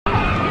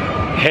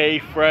Hey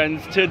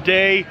friends,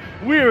 today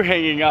we're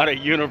hanging out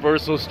at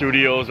Universal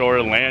Studios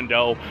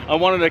Orlando. I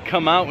wanted to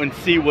come out and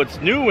see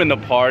what's new in the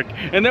park,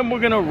 and then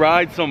we're gonna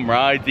ride some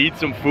rides, eat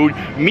some food,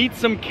 meet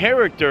some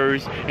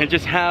characters, and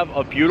just have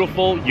a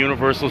beautiful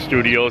Universal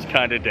Studios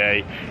kind of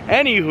day.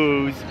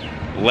 Anywho's,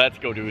 let's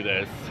go do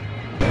this.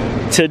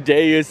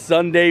 Today is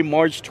Sunday,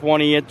 March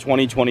 20th,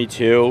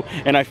 2022,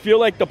 and I feel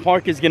like the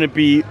park is gonna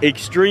be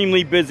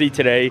extremely busy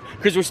today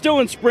because we're still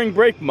in spring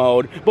break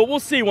mode, but we'll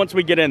see once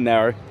we get in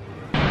there.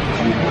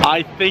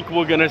 I think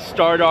we're gonna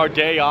start our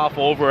day off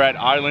over at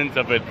Islands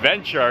of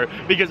Adventure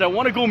because I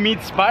want to go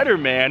meet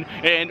Spider-Man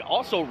and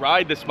also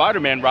ride the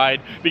Spider-Man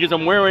ride because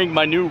I'm wearing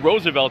my new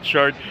Roosevelt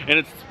shirt and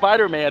it's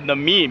Spider-Man the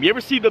meme. You ever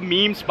see the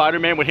meme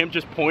Spider-Man with him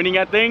just pointing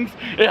at things?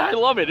 Yeah, I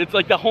love it. It's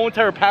like the whole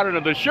entire pattern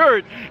of the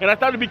shirt, and I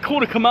thought it'd be cool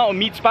to come out and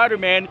meet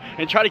Spider-Man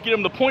and try to get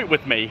him to point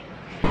with me.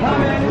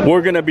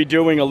 We're gonna be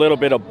doing a little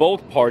bit of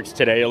both parks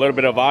today, a little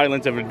bit of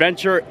Islands of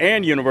Adventure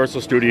and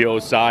Universal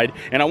Studios side,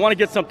 and I want to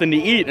get something to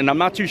eat, and I'm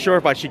not too sure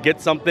if I should get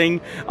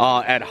something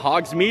at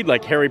Hogsmeade,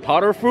 like Harry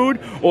Potter food,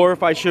 or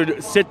if I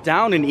should sit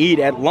down and eat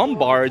at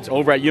Lombard's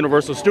over at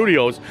Universal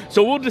Studios,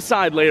 so we'll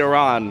decide later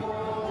on.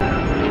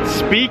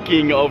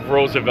 Speaking of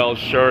Roosevelt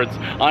shirts,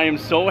 I am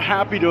so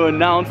happy to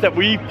announce that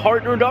we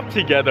partnered up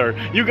together.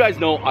 You guys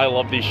know I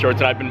love these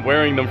shirts and I've been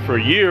wearing them for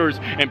years,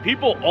 and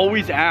people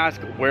always ask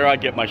where I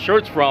get my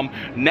shirts from.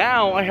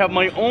 Now I have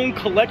my own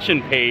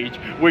collection page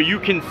where you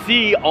can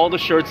see all the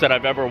shirts that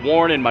I've ever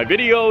worn in my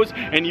videos,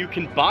 and you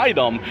can buy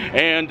them.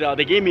 And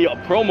they gave me a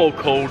promo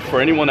code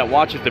for anyone that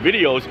watches the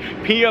videos,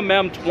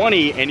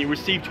 PMM20, and you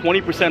receive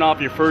 20%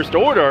 off your first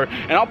order.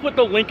 And I'll put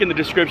the link in the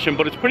description,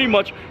 but it's pretty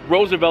much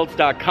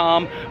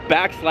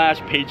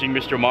roosevelts.com/paging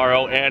Mr.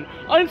 Morrow, and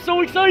I'm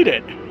so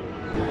excited.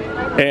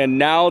 And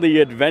now the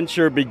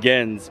adventure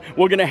begins.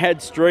 We're gonna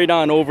head straight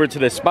on over to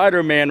the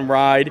Spider-Man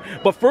ride,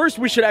 but first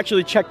we should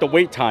actually check the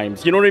wait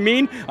times. You know what I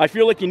mean? I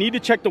feel like you need to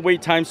check the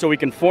wait time so we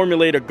can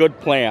formulate a good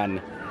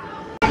plan.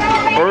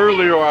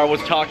 Earlier I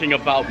was talking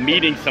about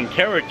meeting some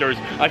characters.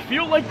 I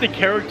feel like the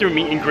character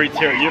meet and greets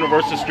here at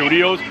Universal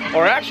Studios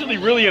are actually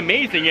really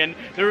amazing, and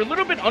they're a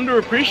little bit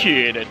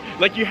underappreciated.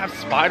 Like, you have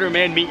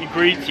Spider-Man meet and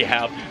greets, you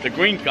have the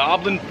Green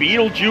Goblin,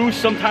 Beetlejuice,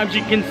 sometimes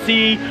you can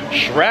see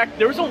Shrek.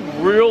 There's a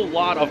real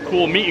lot of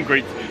cool meet and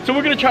greets, so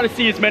we're gonna try to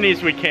see as many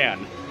as we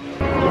can.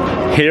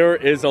 Here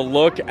is a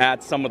look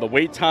at some of the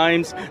wait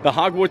times. The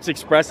Hogwarts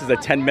Express is a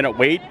 10-minute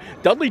wait.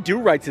 Dudley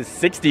Do-Right's is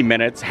 60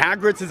 minutes.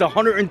 Hagrid's is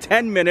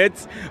 110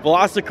 minutes.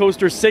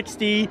 VELOCICOASTER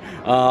 60.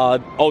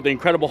 The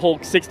Incredible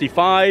Hulk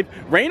 65.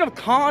 Reign of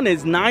Khan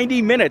is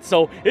 90 minutes.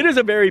 So it is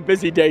a very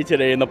busy day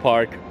today in the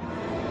park.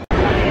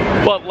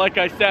 But like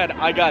I said,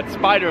 I got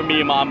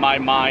Spider-Meme on my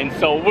mind,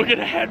 so we're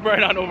gonna head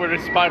right on over to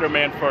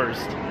Spider-Man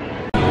first.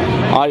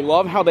 I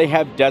love how they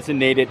have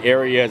designated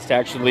areas to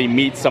actually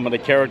meet some of the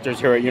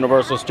characters here at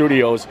Universal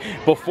Studios.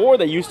 Before,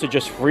 they used to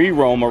just free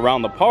roam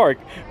around the park,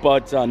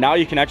 but now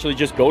you can actually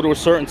just go to a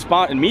certain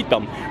spot and meet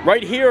them.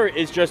 Right here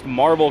is just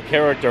Marvel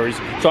characters,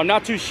 so I'm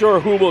not too sure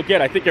who we'll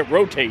get. I think it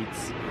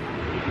rotates.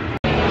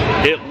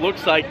 It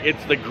looks like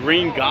it's the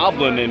Green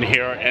Goblin in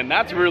here, and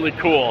that's really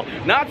cool.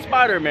 Not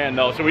Spider-Man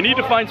though, so we need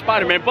to find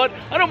Spider-Man, but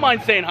I don't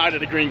mind saying hi to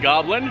the Green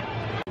Goblin.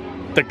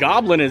 The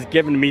Goblin is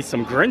giving me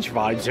some Grinch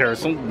vibes here,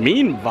 some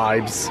mean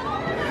vibes.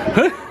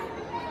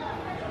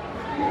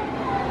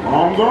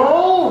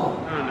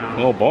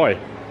 Oh boy.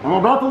 I'm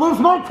about to lose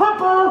my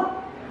temper!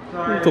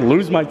 To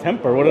lose my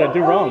temper? What did I do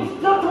wrong?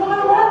 Look at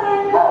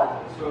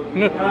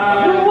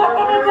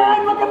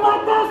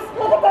this!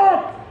 Look at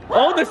that!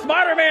 Oh, the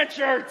Spider-Man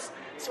shirts!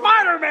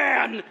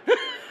 Spider-Man!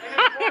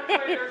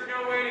 There's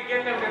no way to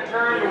get them to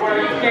turn to where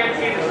you can't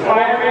see the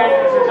Spider-Man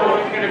because there's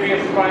always going to be a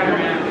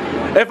Spider-Man.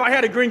 If I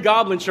had a Green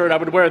Goblin shirt, I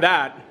would wear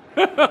that.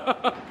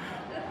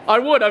 I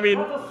would, I mean...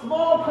 With a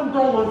small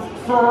condolence,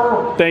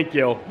 sir. Thank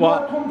you.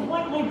 You're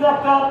completely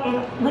decked out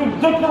in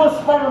ridiculous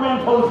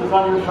Spider-Man poses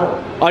on your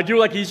shirt. I do,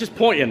 like, he's just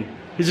pointing.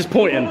 He's just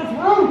pointing. It's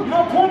rude. You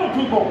don't point at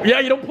people. Yeah,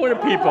 you don't point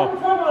at people.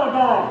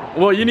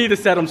 Well, you need to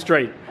set them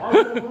straight.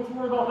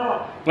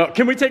 Well,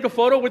 can we take a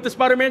photo with the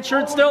Spider-Man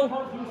shirt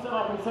still?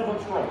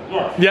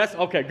 Yes?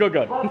 Okay,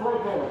 good.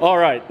 All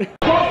right.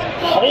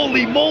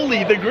 Holy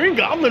moly, the Green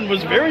Goblin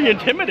was very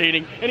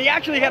intimidating, and he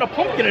actually had a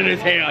pumpkin in his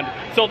hand.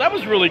 So that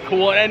was really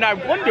cool, and I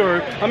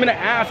wonder, I'm gonna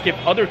ask if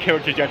other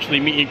characters actually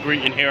meet and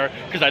greet in here,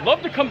 because I'd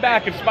love to come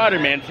back if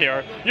Spider-Man's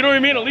here. You know what I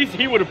mean? At least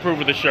he would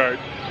approve of the shirt.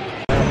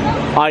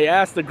 I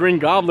asked the Green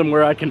Goblin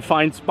where I can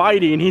find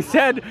Spidey, and he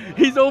said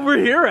he's over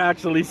here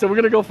actually, so we're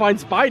gonna go find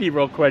Spidey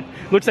real quick.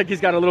 Looks like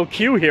he's got a little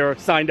queue here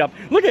signed up.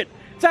 Look at,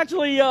 it's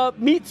actually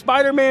Meet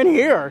Spider-Man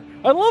here.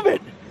 I love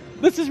it.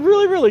 This is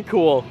really, really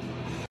cool.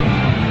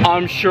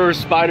 I'm sure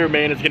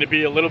Spider-Man is gonna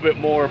be a little bit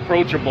more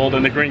approachable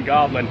than the Green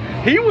Goblin.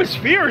 He was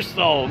fierce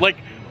though, like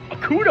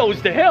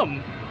kudos to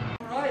him.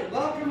 All right,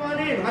 welcome on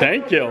in.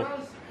 Thank you.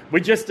 We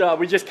just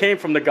came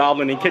from the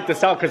Goblin. He kicked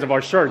us out because of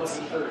our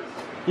shirts.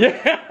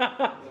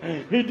 Yeah,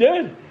 he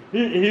did.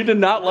 He did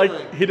not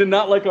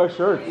like our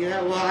shirts.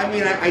 Yeah, well, I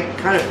mean, I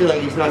kind of feel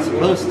like he's not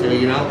supposed to,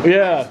 you know?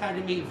 Yeah. I just had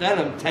to meet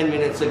Venom 10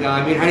 minutes ago.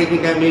 I mean, how do you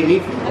think that made me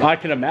feel? I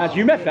can imagine.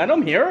 You met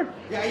Venom here?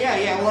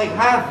 Yeah, well, like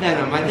half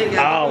Venom. I think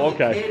I was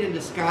a kid in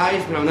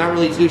disguise, but I'm not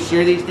really too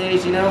sure these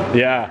days, you know?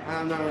 Yeah.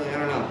 I'm not really, I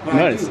don't know. But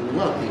Nice. I do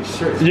love these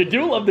shirts. You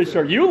do love the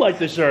shirt. You like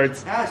the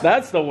shirts.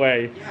 That's the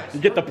way. Yes. You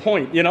get the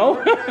point, you know?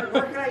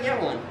 Where can I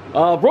get one?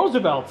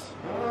 Roosevelt's.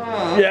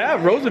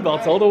 Yeah,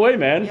 Roosevelt's all the way,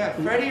 man. Yeah,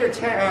 Freddie or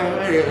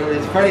Teddy?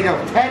 It's Freddie, no,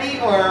 Teddy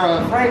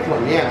or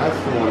Franklin. Yeah, that's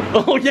the one.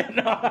 Oh yeah,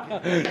 no.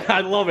 I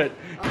love it.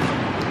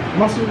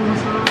 Mussels.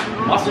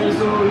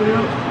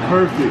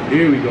 Perfect.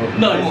 Here we go.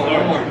 Nice.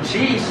 More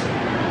cheese.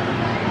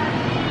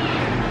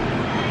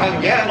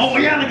 Yeah. Oh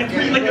yeah, like a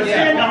standoff.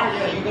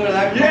 Yeah, you go to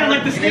that. Yeah,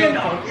 like the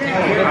standoff.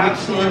 Yeah,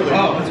 absolutely.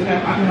 Oh, I can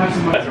have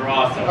some. Those are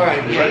awesome. All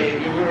right, you're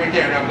right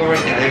there. Now go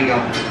right there. There you go. All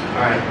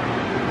right.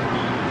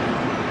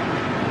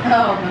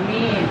 Oh, the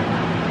meme.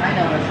 I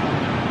know this one.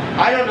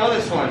 I don't know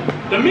this one.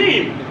 The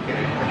meme.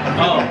 Okay.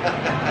 Oh.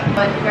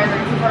 But you guys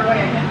are too far away,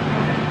 I can't.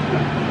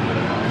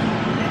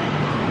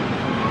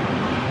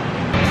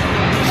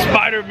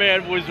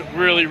 Spider-Man was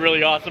really,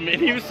 really awesome, and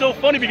he was so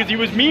funny because he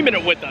was memeing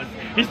it with us.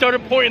 He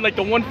started pointing like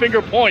the one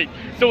finger point,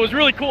 so it was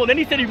really cool. And then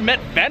he said he met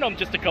Venom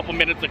just a couple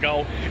minutes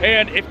ago,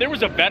 and if there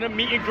was a Venom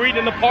meet and greet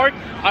in the park,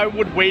 I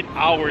would wait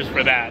hours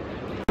for that.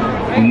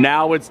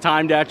 Now it's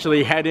time to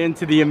actually head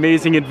into the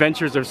amazing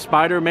adventures of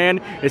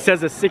Spider-Man. It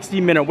says a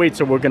 60-minute wait,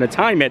 so we're gonna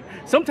time it.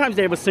 Sometimes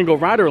they have a single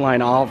rider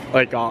line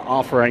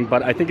offering,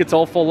 but I think it's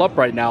all full up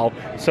right now.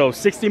 So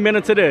 60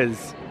 minutes it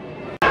is.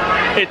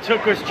 It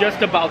took us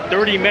just about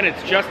 30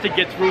 minutes just to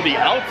get through the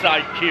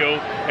outside queue,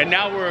 and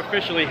now we're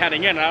officially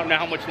heading in. I don't know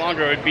how much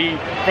longer it would be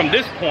from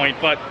this point,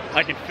 but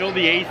I can feel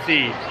the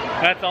AC.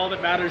 That's all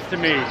that matters to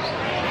me.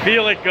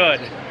 Feel it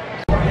good.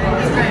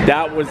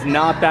 That was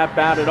not that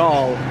bad at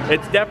all.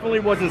 It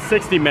definitely wasn't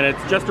 60 minutes,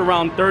 just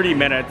around 30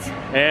 minutes.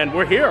 And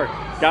we're here.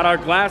 Got our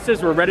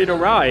glasses, we're ready to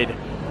ride.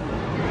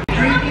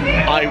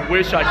 I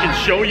wish I could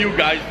show you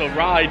guys the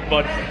ride,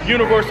 but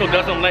Universal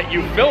doesn't let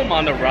you film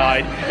on the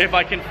ride. If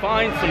I can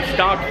find some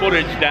stock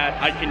footage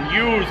that I can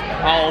use,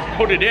 I'll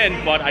put it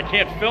in, but I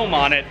can't film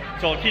on it,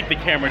 so I'll keep the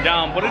camera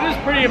down. But it is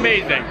pretty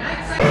amazing.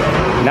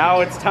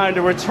 Now it's time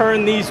to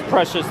return these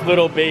precious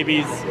little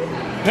babies.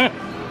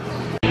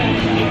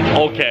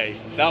 Okay,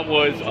 that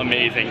was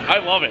amazing. I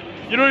love it.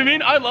 You know what I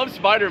mean? I love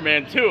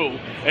Spider-Man too.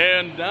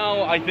 And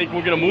now I think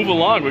we're gonna move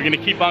along. We're gonna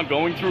keep on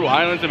going through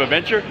Islands of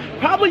Adventure,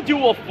 probably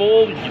do a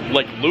full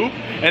loop,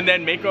 and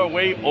then make our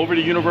way over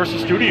to Universal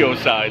Studios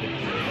side.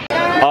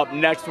 Up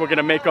next, we're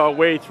gonna make our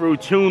way through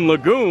Toon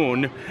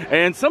Lagoon,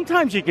 and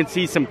sometimes you can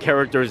see some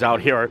characters out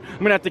here. I'm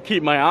gonna have to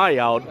keep my eye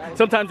out.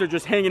 Sometimes they're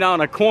just hanging out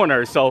in a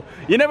corner, so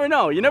you never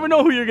know. You never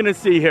know who you're gonna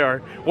see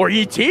here. Or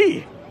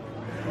E.T.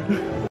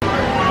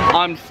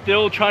 I'm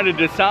still trying to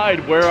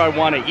decide where I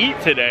want to eat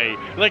today.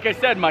 Like I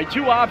said, my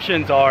two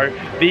options are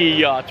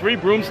the 3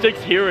 broomsticks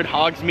here at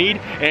Hogsmeade,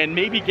 and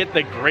maybe get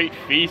the Great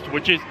Feast,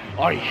 which is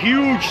a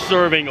huge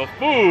serving of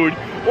food,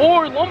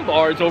 or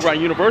Lombard's over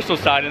on Universal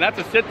side, and that's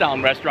a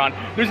sit-down restaurant.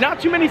 There's not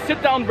too many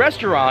sit-down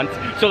restaurants,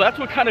 so that's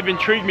what kind of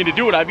intrigued me to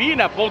do it. I've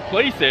eaten at both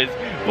places,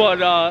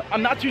 but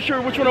I'm not too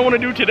sure which one I want to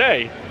do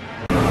today.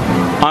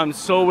 I'm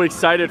so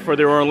excited for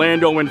the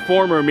Orlando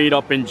Informer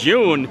meetup in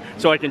June,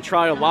 so I can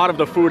try a lot of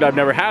the food I've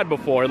never had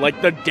before,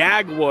 like the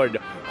Dagwood,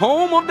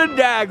 home of the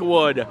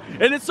Dagwood.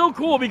 And it's so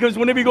cool because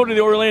whenever you go to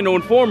the Orlando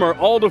Informer,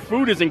 all the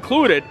food is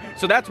included,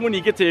 so that's when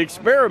you get to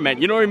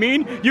experiment, you know what I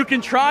mean? You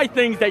can try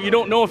things that you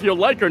don't know if you'll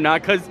like or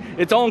not because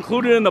it's all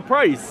included in the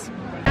price.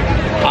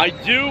 I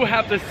do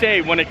have to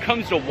say, when it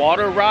comes to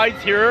water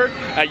rides here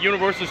at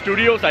Universal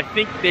Studios, I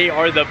think they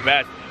are the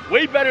best.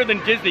 Way better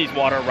than Disney's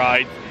water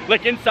rides.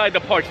 Like inside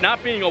the parks,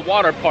 not being a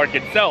water park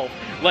itself.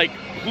 Like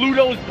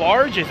Pluto's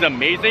Barge is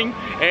amazing,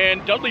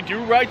 and Dudley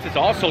Do Rides is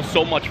also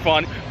so much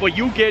fun, but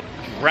you get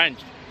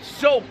drenched,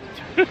 soaked.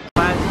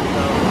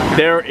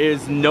 There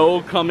is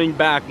no coming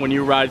back when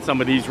you ride some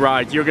of these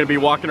rides. You're gonna be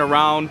walking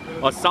around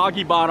a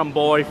soggy bottom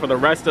boy for the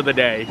rest of the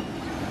day.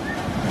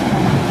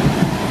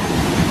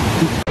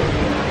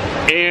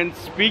 And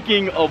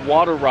speaking of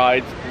water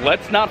rides,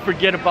 let's not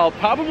forget about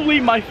probably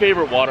my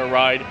favorite water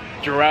ride,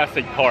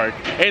 Jurassic Park.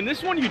 And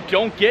this one you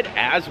don't get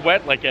as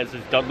wet like as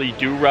is Dudley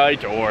Do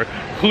Right or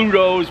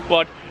Pluto's,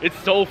 but it's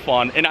so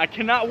fun, and I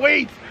cannot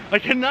wait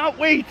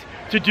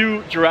to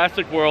do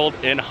Jurassic World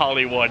in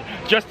Hollywood,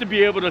 just to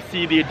be able to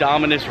see the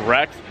Indominus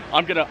Rex.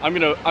 I'm gonna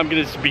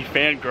just be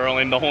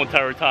fangirling the whole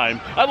entire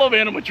time. I love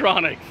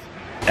animatronics.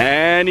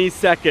 Any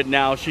second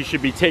now, she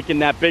should be taking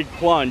that big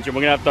plunge, and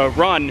we're gonna have to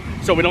run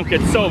so we don't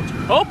get soaked.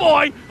 Oh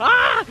boy!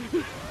 Ah!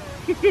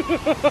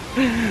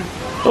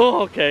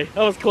 Oh, okay,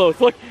 that was close.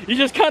 Look, you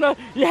just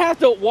you have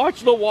to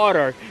watch the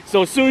water.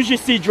 So as soon as you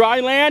see dry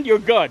land, you're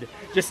good.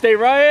 Just stay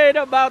right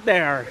about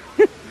there.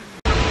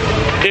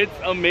 It's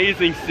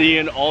amazing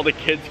seeing all the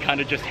kids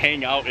kind of just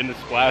hang out in the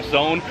splash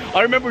zone.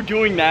 I remember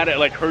doing that at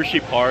like Hershey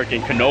Park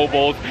and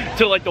Knoebels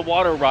to like the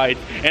water rides,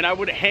 and I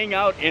would hang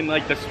out in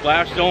like the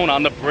splash zone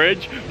on the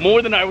bridge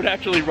more than I would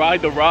actually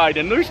ride the ride,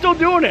 and they're still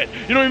doing it.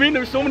 You know what I mean?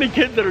 There's so many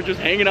kids that are just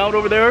hanging out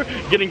over there,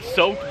 getting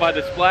soaked by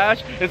the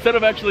splash instead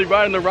of actually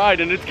riding the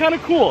ride, and it's kind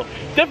of cool.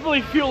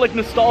 Definitely feel like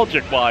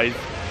nostalgic wise.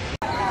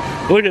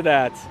 Look at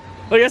that.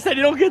 Like I said,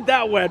 you don't get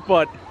that wet,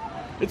 but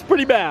it's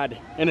pretty bad,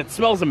 and it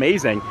smells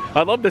amazing.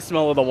 I love the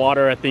smell of the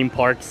water at theme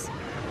parks.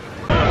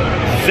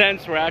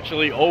 Since we're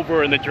actually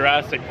over in the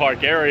Jurassic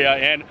Park area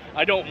and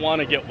I don't want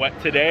to get wet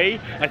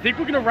today, I think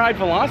we're gonna ride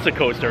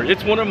VELOCICOASTER.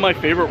 It's one of my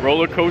favorite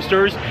roller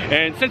coasters,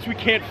 and since we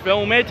can't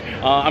film it,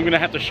 I'm gonna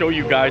have to show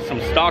you guys some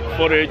stock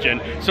footage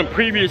and some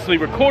previously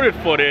recorded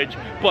footage,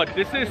 but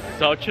this is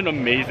such an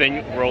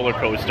amazing roller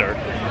coaster.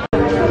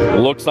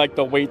 Looks like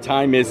the wait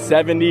time is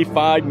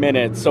 75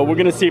 minutes, so we're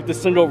gonna see if the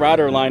single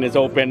rider line is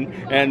open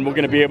and we're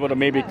gonna be able to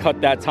maybe cut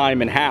that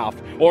time in half,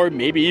 or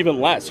maybe even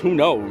less, who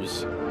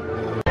knows.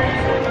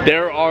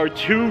 There are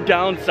two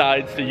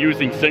downsides to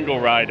using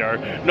single rider.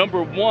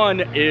 Number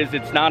one is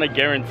it's not a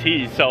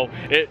guarantee, so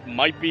it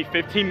might be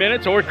 15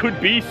 minutes or it could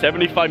be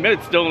 75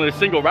 minutes still in a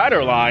single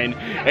rider line.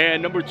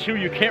 And number two,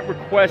 you can't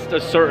request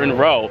a certain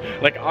row.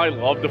 Like, I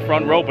love the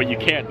front row, but you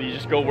can't. You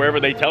just go wherever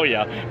they tell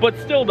you. But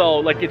still though,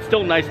 like, it's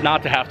still nice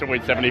not to have to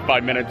wait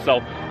 75 minutes, so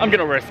I'm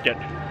gonna risk it.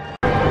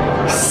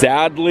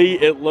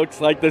 Sadly, it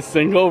looks like the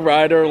single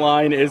rider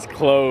line is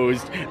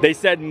closed. They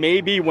said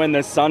maybe when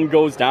the sun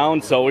goes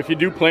down, so if you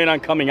do plan on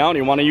coming out and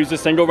you want to use a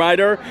single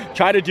rider,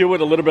 try to do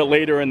it a little bit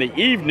later in the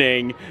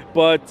evening,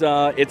 but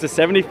it's a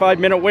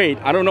 75-minute wait.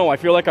 I don't know, I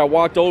feel like I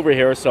walked over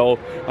here, so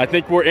I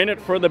think we're in it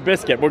for the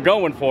biscuit. We're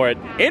going for it.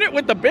 In it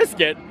with the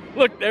biscuit.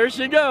 Look, there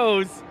she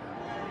goes.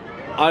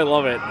 I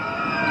love it.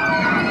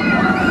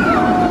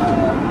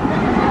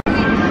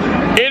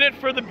 In it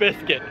for the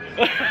biscuit.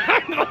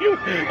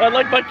 I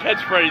like my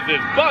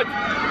catchphrases, but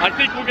I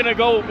think we're gonna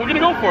go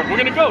for it. We're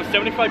gonna go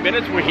 75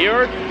 minutes. We're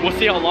here. We'll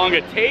see how long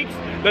it takes.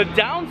 The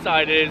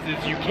downside is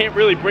you can't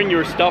really bring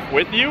your stuff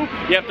with you.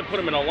 You have to put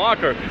them in a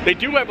locker. They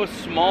do have a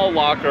small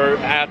locker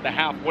at the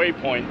halfway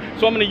point,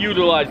 so I'm gonna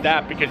utilize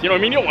that because, you know what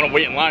I mean, you don't want to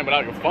wait in line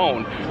without your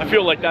phone. I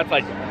feel like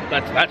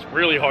that's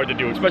really hard to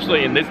do,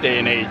 especially in this day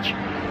and age.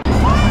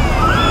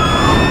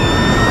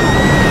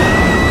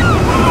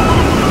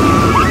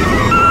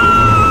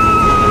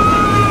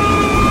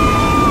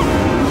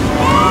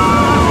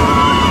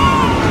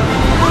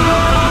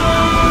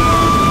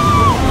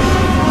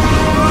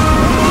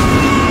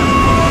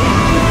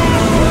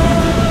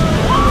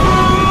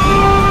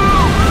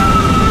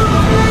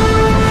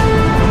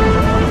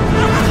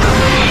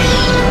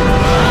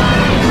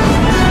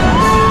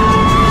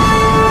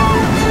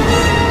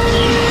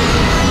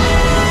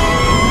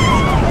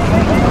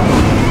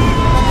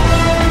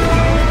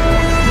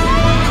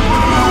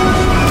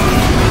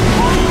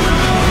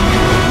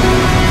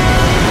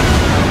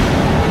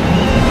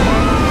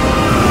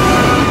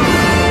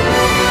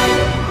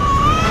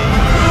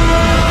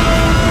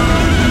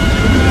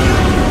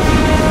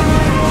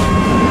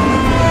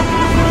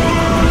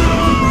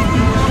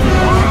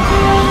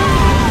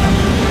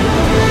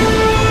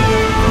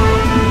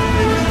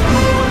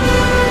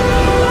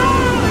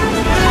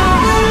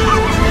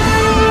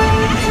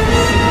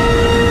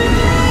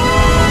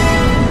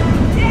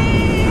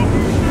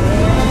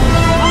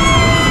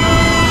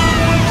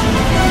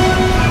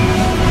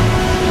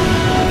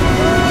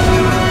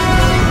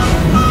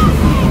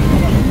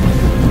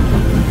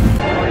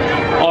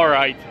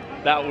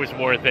 That was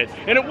worth it.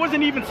 And it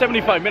wasn't even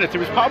 75 minutes. It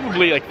was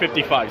probably like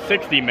 55,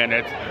 60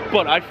 minutes.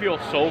 But I feel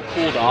so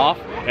cooled off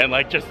and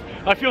like just,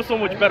 I feel so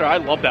much better. I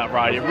love that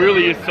ride. It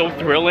really is so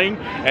thrilling.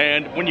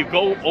 And when you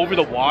go over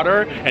the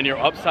water and you're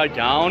upside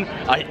down,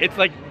 it's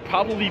like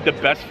probably the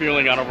best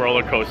feeling on a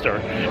roller coaster.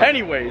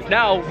 Anyways,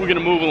 now we're gonna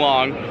move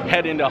along,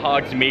 head into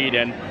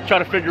Hogsmeade and try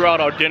to figure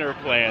out our dinner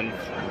plans.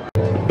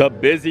 The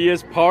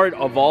busiest part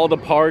of all the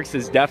parks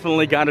is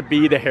definitely got to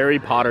be the Harry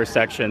Potter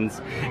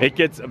sections. It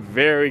gets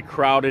very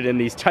crowded in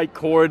these tight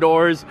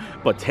corridors,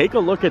 but take a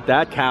look at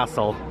that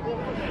castle.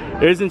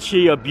 Isn't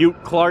she a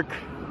beaut, Clark?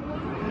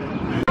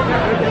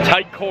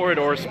 Tight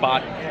corridor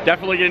spot.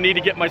 Definitely gonna need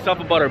to get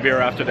myself a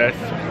butterbeer after this.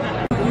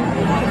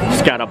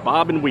 Just gotta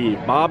bob and weave,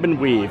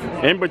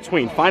 in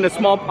between. Find a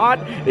small pot,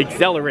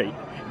 accelerate,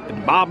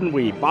 and bob and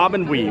weave, bob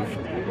and weave.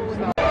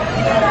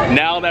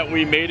 Now that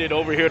we made it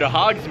over here to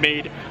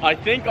Hogsmeade, I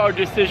think our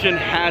decision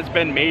has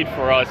been made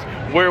for us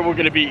where we're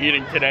gonna be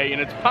eating today, and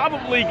it's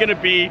probably gonna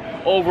be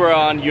over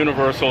on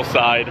Universal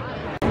side.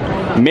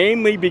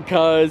 Mainly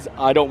because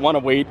I don't wanna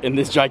wait in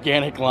this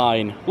gigantic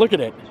line. Look at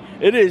it.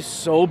 It is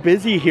so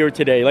busy here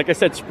today. Like I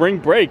said, spring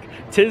break,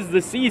 'tis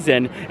the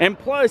season. And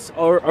plus,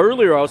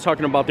 earlier I was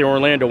talking about the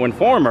Orlando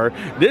Informer.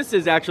 This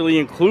is actually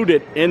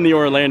included in the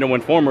Orlando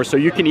Informer, so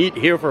you can eat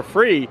here for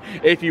free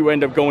if you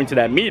end up going to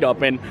that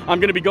meetup. And I'm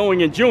gonna be going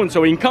in June,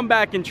 so we can come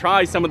back and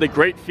try some of the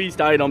great feast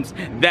items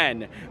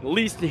then. At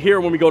least here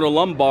when we go to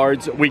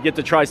Lombard's, we get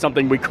to try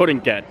something we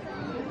couldn't get.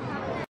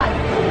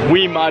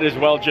 we might as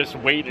well just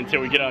wait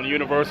until we get on the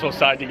Universal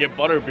side to get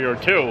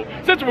butterbeer too.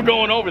 Since we're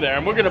going over there,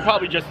 and we're gonna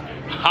probably just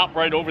hop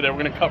right over there.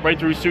 We're gonna cut right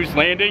through Seuss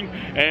Landing,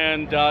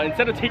 and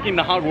instead of taking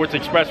the Hogwarts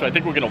Express, I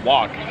think we're gonna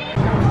walk.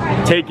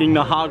 Taking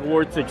the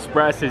Hogwarts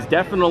Express is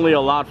definitely a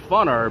lot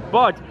funner,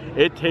 but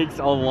it takes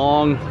a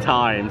long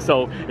time.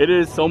 So it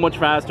is so much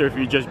faster if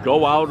you just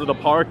go out of the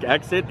park,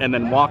 exit, and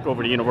then walk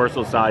over to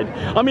Universal side.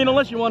 I mean,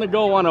 unless you want to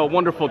go on a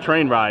wonderful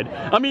train ride.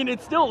 I mean,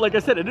 it's still, like I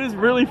said, it is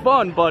really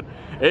fun, but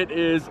it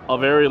is a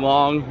very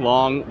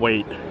long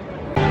wait.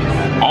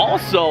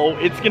 Also,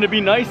 it's going to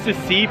be nice to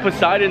see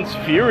Poseidon's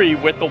Fury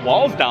with the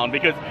walls down,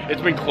 because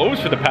it's been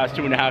closed for the past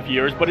 2.5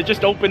 years, but it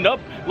just opened up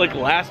like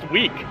last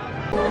week.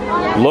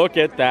 Look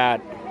at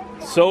that.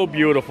 So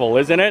beautiful,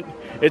 isn't it?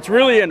 It's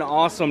really an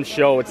awesome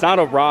show. It's not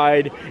a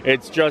ride.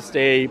 It's just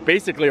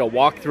basically a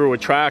walk-through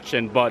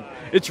attraction, but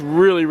it's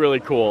really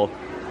cool.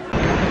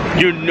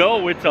 You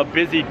know it's a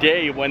busy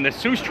day when the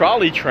Seuss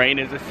trolley train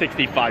is a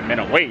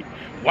 65-minute wait.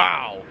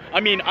 Wow. I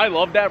mean, I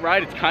love that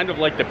ride. It's kind of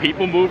like the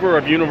people mover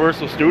of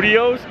Universal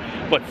Studios,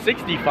 but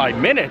 65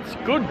 minutes,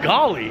 good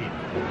golly.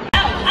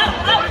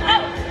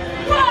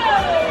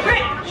 Whoa,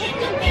 Rich!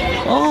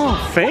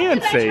 Oh,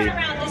 fancy.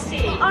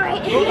 All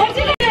right, what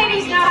do the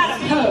ladies know how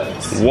to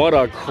pose? What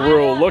a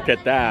crew, look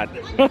at that.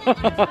 We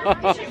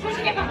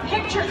should give a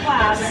picture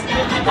class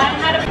on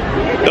how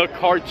to... The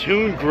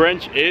cartoon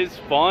Grinch is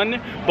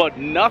fun, but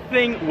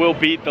nothing will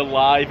beat the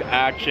live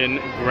action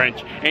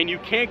Grinch. And you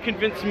can't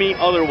convince me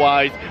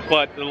otherwise,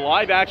 but the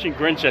live action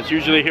Grinch that's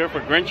usually here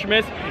for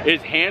Grinchmas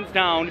is hands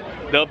down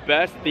the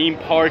best theme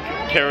park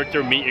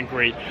character meet and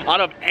greet. Out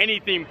of any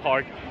theme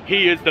park,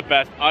 he is the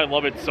best. I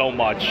love it so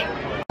much.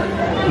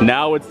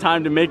 Now it's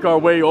time to make our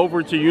way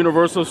over to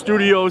Universal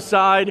Studios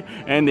side,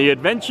 and the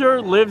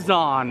adventure lives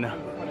on.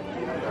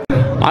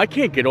 I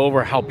can't get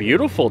over how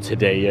beautiful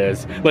today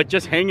is. Like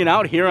just hanging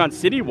out here on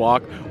City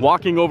Walk,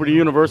 walking over to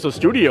Universal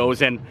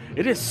Studios, and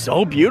it is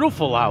so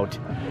beautiful out.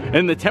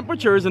 And the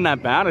temperature isn't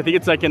that bad. I think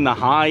it's like in the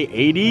high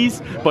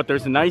 80s, but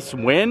there's a nice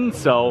wind,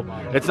 so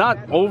it's not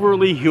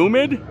overly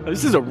humid.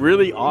 This is a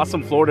really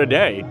awesome Florida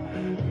day.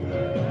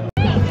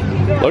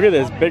 Look at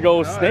this big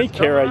old snake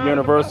here at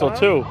Universal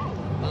too.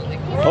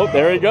 Oh,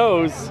 there he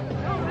goes.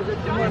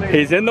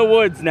 He's in the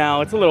woods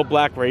now. It's a little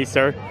black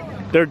racer.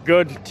 They're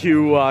good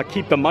to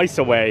keep the mice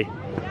away.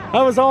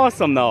 That was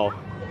awesome though.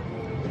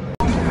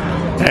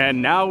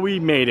 And now we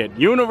made it.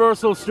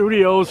 Universal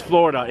Studios,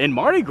 Florida. And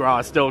Mardi Gras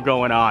is still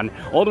going on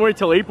all the way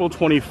till April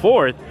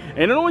 24th.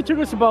 And it only took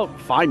us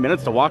about 5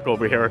 minutes to walk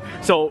over here.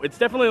 So it's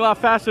definitely a lot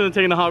faster than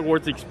taking the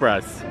Hogwarts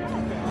Express.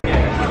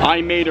 I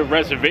made a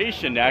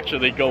reservation to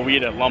actually go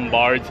eat at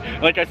Lombard's.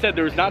 Like I said,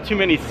 there's not too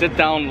many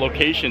sit-down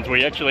locations where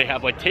you actually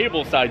have like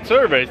table-side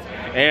service,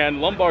 and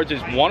Lombard's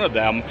is one of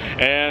them,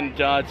 and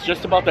it's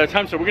just about that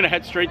time, so we're gonna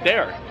head straight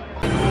there.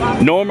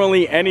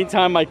 Normally,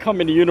 anytime I come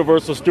into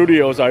Universal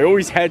Studios, I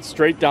always head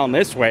straight down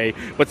this way,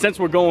 but since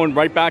we're going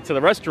right back to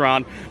the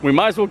restaurant, we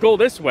might as well go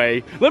this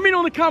way. Let me know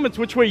in the comments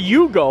which way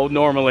you go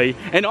normally,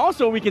 and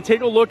also we can take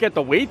a look at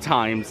the wait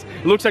times.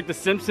 It looks like the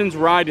Simpsons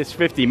ride is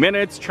 50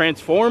 minutes,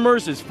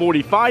 Transformers is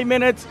 45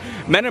 minutes,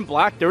 Men in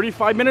Black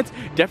 35 minutes.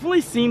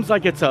 Definitely seems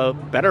like it's a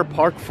better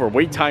park for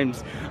wait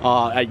times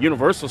at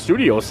Universal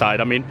Studios side.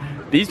 I mean,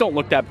 these don't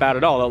look that bad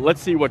at all. Let's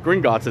see what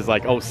Gringotts is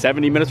like. Oh,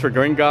 70 minutes for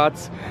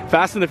Gringotts.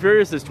 Fast and the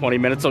Furious is 20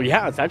 minutes. So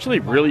yeah, it's actually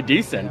really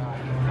decent.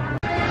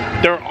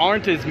 There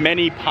aren't as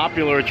many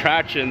popular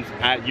attractions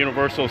at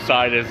Universal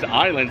side as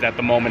Islands at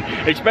the moment,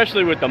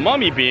 especially with the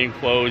Mummy being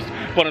closed,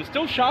 but I'm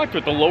still shocked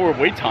with the lower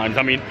wait times.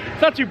 I mean,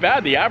 it's not too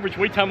bad. The average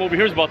wait time over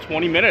here is about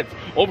 20 minutes.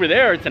 Over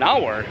there, it's an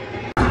hour.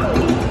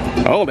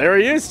 Oh, there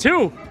he is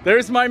too.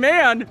 There's my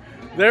man.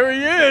 There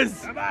he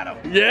is.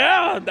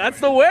 Yeah,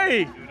 that's the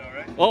way.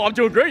 Oh, I'm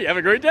doing great. You have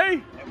a great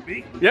day?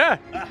 Me? Yeah.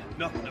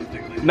 No, not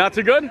particularly. Not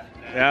too good?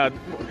 Yeah.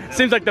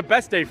 Seems like the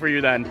best day for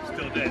you then.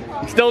 Still dead.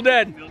 Still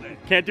dead. Still dead.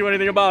 Can't do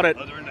anything about it.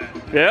 Other than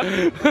that.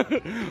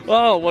 Yeah?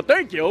 Oh, well,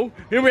 thank you.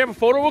 Here, we have a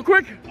photo real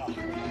quick? Oh, all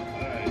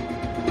right.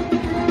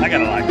 I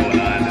got a lot going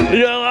on.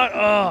 You got a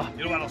lot?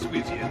 You know what? I'll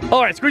squeeze you in.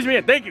 All right, squeeze me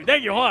in. Thank you.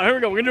 Thank you. Hold on. Here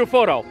we go. We're going to do a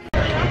photo.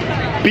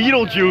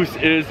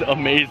 Beetlejuice is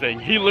amazing.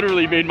 He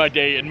literally made my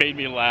day and made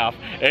me laugh.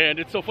 And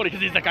it's so funny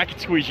because he's like, I can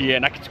squeeze you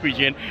in, I can squeeze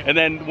you in. And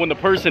then when the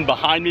person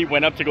behind me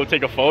went up to go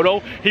take a photo,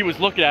 he was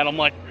looking at him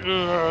like,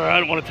 I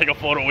don't want to take a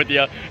photo with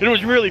you. And it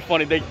was really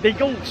funny. They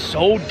go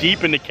so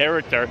deep into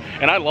character,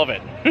 and I love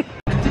it.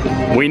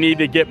 We need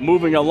to get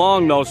moving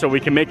along though so we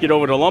can make it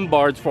over to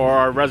Lombard's for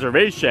our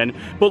reservation.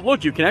 But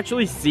look, you can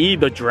actually see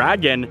the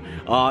dragon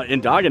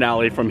in Diagon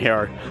Alley from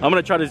here. I'm going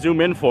to try to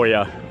zoom in for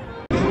you.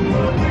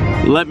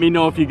 Let me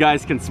know if you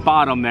guys can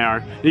spot him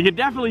there. You can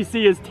definitely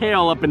see his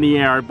tail up in the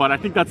air, but I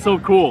think that's so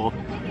cool.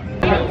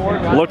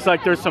 Looks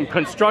like there's some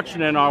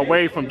construction in our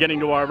way from getting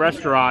to our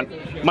restaurant.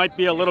 Might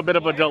be a little bit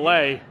of a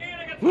delay.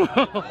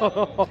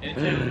 Oh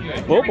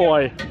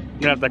boy, I'm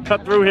gonna have to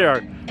cut through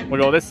here.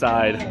 We'll go this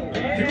side.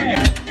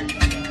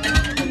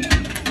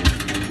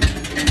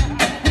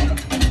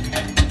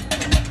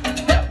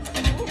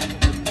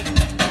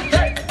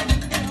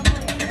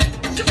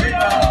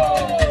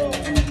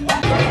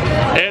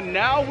 And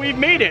we've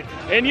made it.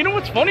 And you know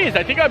what's funny is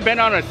I think I've been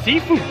on a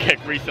seafood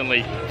kick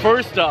recently.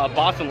 First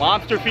Boston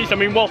Lobster Feast. I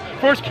mean, well,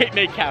 first Cape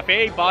May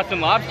Cafe,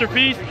 Boston Lobster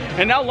Feast,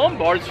 and now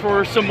Lombard's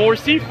for some more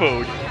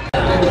seafood.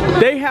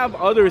 They have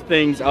other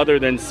things other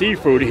than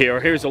seafood here.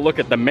 Here's a look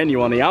at the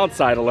menu on the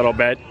outside a little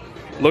bit.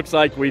 Looks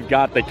like we've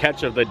got the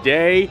catch of the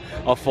day,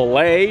 a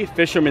filet,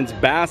 fisherman's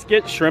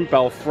basket, shrimp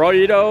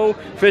Alfredo,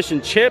 fish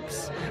and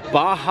chips,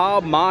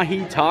 Baja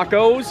Mahi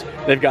tacos.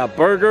 They've got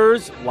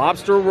burgers,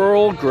 lobster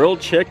roll,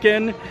 grilled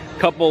chicken,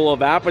 couple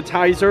of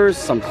appetizers,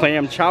 some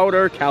clam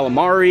chowder,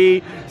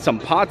 calamari, some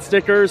pot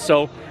stickers.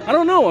 So I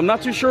don't know, I'm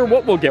not too sure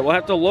what we'll get. We'll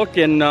have to look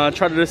and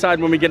try to decide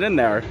when we get in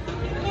there.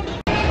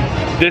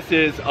 This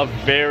is a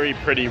very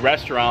pretty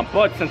restaurant,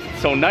 but since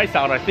it's so nice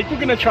out, I think we're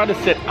gonna try to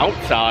sit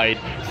outside,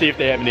 see if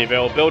they have any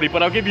availability,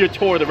 but I'll give you a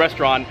tour of the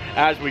restaurant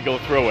as we go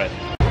through it.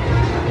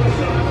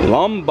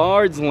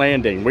 Lombard's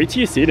Landing. Wait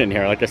till you see it in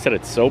here. Like I said,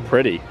 it's so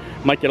pretty.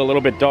 Might get a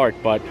little bit dark,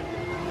 but...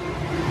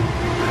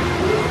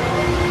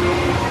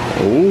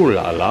 Ooh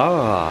la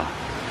la.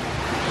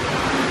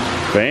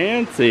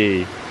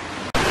 Fancy.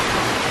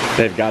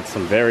 They've got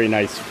some very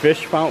nice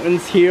fish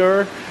fountains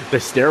here. The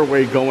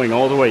stairway going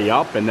all the way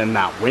up, and then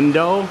that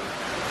window.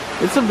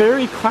 It's a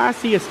very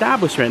classy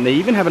establishment. They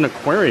even have an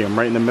aquarium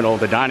right in the middle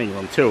of the dining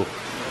room too.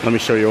 Let me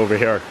show you over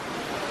here.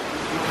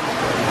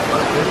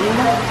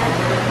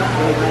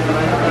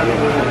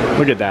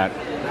 Look at that.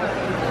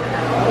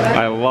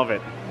 I love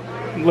it.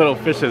 Little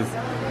fishes.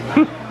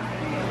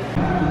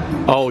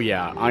 Oh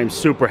yeah, I'm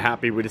super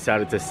happy we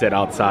decided to sit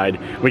outside.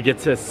 We get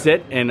to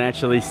sit and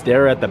actually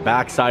stare at the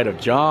backside of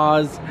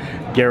Jaws,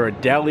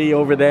 Ghirardelli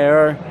over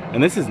there,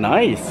 and this is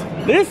nice.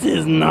 This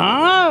is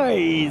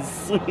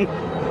nice!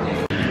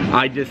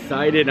 I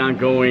decided on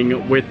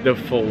going with the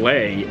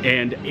filet,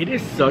 and it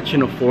is such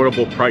an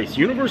affordable price.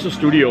 Universal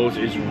Studios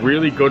is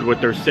really good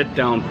with their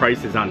sit-down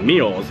prices on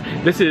meals.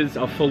 This is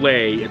a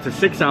filet. It's a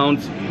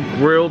 6-ounce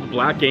grilled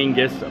black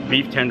Angus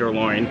beef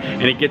tenderloin,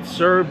 and it gets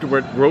served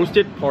with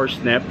roasted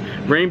parsnip,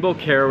 rainbow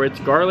carrots,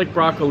 garlic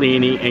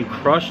broccolini, and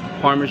crushed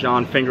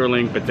Parmesan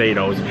fingerling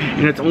potatoes,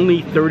 and it's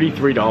only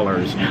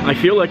 $33. I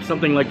feel like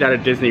something like that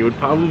at Disney would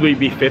probably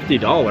be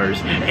 $50,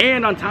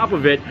 and on top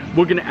of it,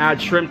 we're gonna add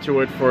shrimp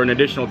to it for an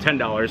additional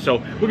 $10. So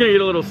we're gonna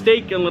get a little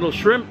steak and a little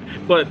shrimp,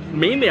 but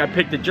mainly I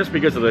picked it just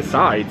because of the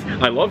sides.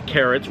 I love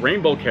carrots,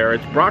 rainbow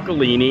carrots,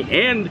 broccolini,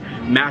 and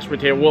mashed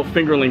potato, well,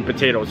 fingerling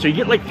potatoes. So you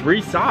get like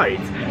 3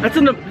 sides.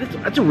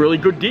 That's a really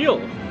good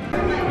deal.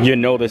 You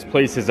know this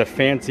place is a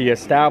fancy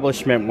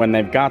establishment when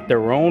they've got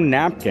their own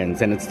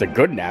napkins, and it's the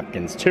good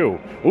napkins too.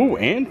 Ooh,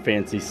 and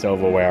fancy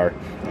silverware.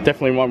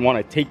 Definitely want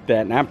to take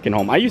that napkin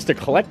home. I used to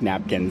collect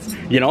napkins,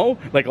 you know,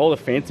 like all the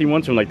fancy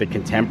ones from like the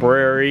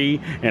Contemporary,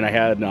 and I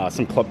had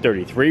some Club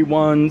 33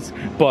 ones,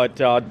 but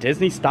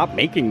Disney stopped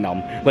making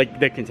them. Like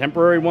the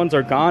Contemporary ones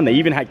are gone. They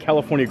even had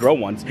California Grow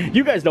ones.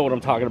 You guys know what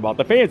I'm talking about,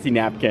 the fancy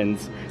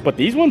napkins, but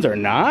these ones are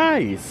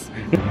nice.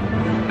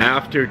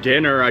 After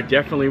dinner, I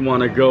definitely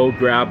want to go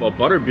grab a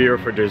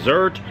butterbeer for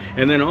dessert,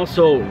 and then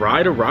also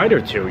ride a ride or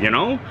two, you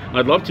know?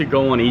 I'd love to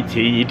go on E.T.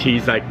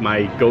 E.T.'s like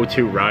my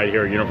go-to ride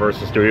here at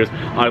Universal Studios.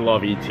 I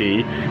love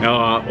E.T.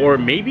 Or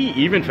maybe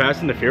even Fast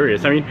and the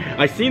Furious. I mean,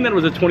 I seen that it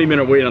was a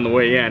 20-minute wait on the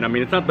way in. I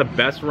mean, it's not the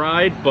best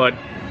ride, but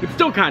it's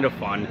still kind of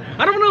fun.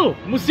 I don't know.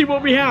 We'll see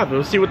what we have.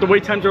 We'll see what the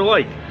wait times are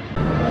like.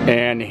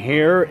 And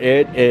here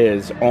it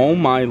is. Oh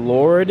my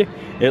Lord,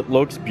 it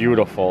looks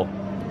beautiful.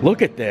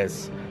 Look at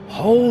this.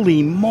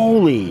 Holy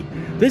moly,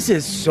 this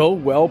is so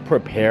well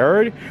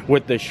prepared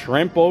with the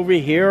shrimp over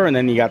here, and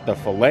then you got the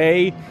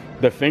filet,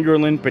 the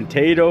fingerling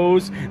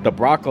potatoes, the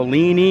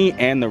broccolini,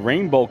 and the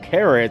rainbow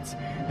carrots.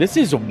 This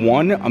is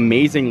one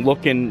amazing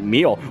looking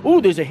meal. Ooh,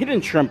 there's a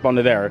hidden shrimp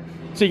under there.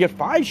 So you get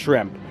 5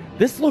 shrimp.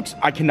 This looks,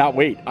 I cannot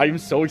wait. I'm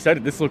so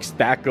excited. This looks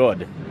that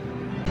good.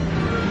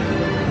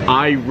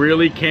 I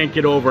really can't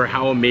get over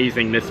how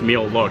amazing this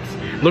meal looks.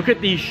 Look at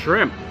these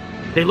shrimp.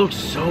 They look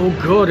so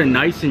good and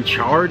nice and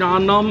charred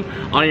on them.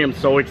 I am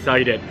so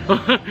excited.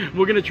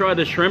 We're gonna try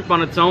the shrimp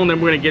on its own,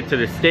 then we're gonna get to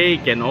the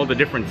steak and all the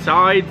different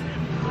sides.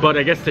 But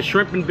I guess the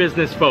shrimp in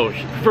business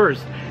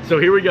first. So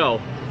here we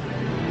go.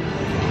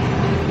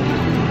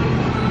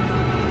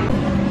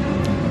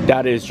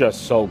 That is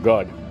just so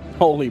good.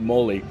 Holy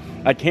moly.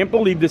 I can't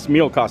believe this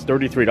meal cost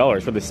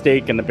 $33 for the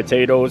steak and the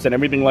potatoes and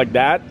everything like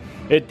that.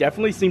 It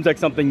definitely seems like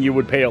something you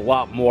would pay a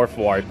lot more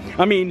for.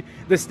 I mean,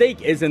 the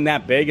steak isn't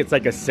that big. It's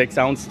like a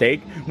 6-ounce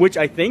steak, which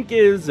I think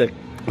is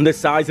the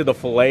size of the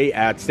filet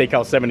at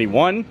Steakhouse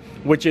 71,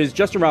 which is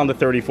just around the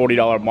 $30,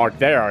 $40 mark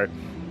there.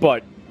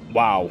 But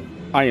wow,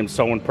 I am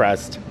so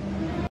impressed.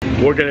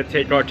 We're gonna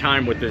take our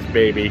time with this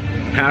baby.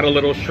 Had a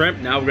little shrimp,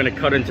 now we're gonna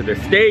cut into the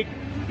steak,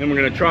 then we're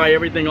gonna try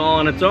everything all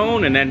on its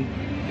own and then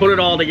put it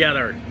all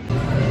together.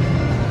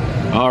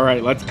 All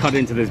right, let's cut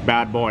into this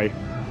bad boy.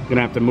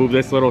 Gonna have to move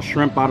this little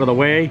shrimp out of the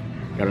way.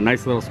 Got a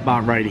nice little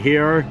spot right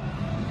here,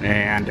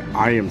 and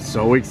I am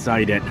so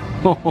excited.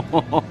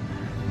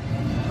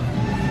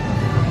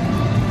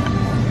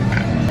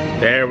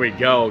 There we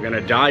go. Gonna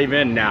dive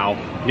in now.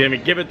 Gonna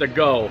give it the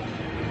go.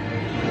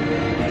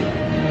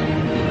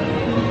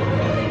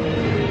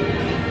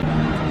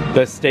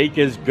 The steak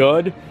is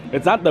good.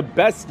 It's not the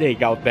best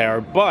steak out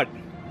there, but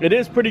it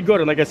is pretty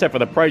good. And like I said, for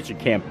the price, you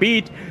can't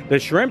beat. The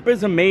shrimp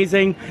is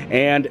amazing.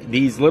 And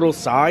these little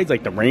sides,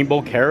 like the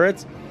rainbow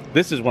carrots,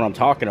 this is what I'm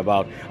talking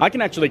about. I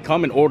can actually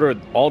come and order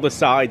all the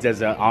sides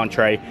as an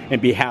entree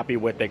and be happy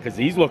with it because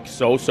these look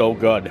so, so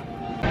good.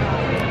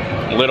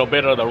 A little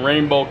bit of the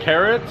rainbow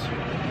carrots.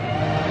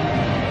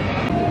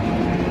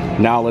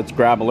 Now let's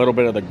grab a little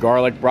bit of the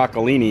garlic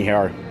broccolini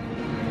here.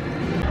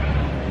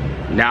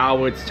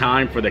 Now it's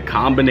time for the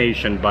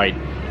combination bite.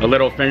 A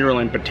little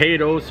fingerling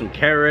potatoes, some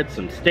carrots,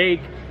 some steak,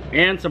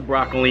 and some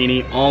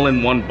broccolini all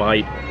in one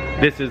bite.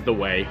 This is the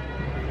way.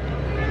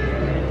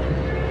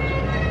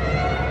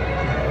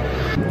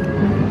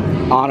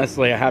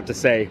 Honestly, I have to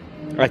say,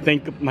 I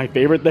think my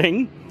favorite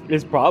thing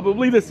is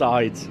probably the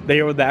sides. They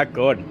are that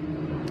good.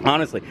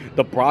 Honestly,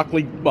 the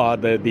broccoli,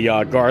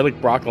 the garlic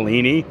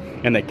broccolini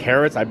and the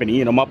carrots, I've been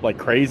eating them up like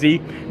crazy.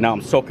 Now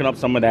I'm soaking up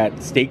some of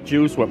that steak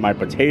juice with my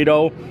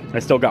potato. I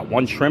still got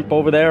one shrimp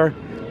over there.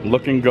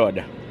 Looking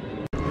good.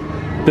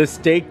 The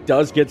steak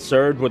does get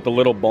served with the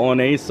little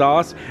bolognese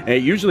sauce, and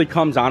it usually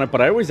comes on it,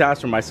 but I always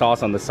ask for my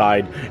sauce on the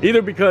side.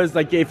 Either because,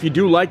 like, if you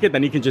do like it,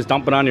 then you can just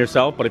dump it on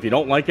yourself, but if you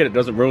don't like it, it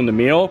doesn't ruin the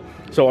meal.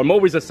 So I'm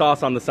always a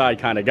sauce on the side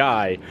kind of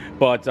guy.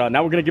 But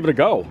now we're gonna give it a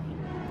go.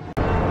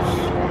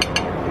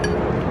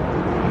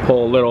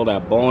 Pull a little of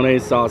that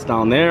bolognese sauce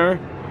down there.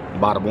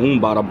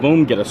 Bada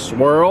boom, get a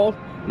swirl.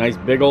 Nice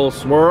big old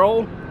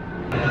swirl.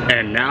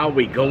 And now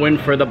we go in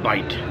for the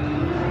bite.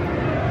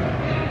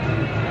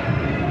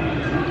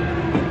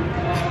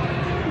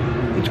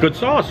 It's good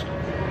sauce.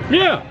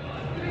 Yeah.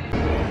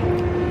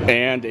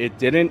 And it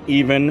didn't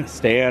even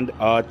stand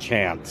a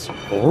chance.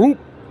 Oop.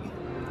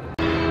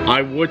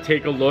 I would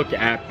take a look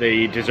at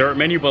the dessert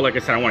menu, but like I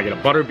said, I want to get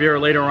a butterbeer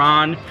later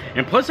on.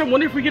 And plus, I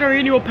wonder if we get our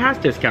annual pass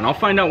discount. I'll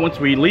find out once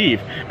we leave,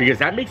 because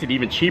that makes it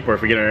even cheaper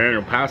if we get an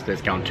annual pass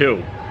discount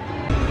too.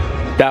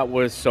 That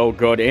was so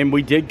good. And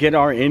we did get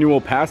our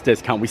annual pass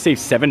discount. We saved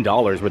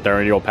 $7 with our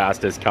annual pass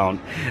discount.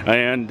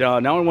 And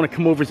now I want to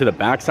come over to the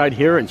backside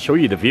here and show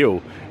you the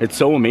view. It's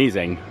so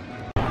amazing.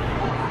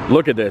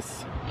 Look at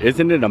this.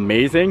 Isn't it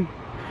amazing?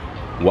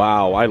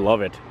 Wow, I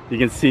love it. You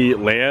can see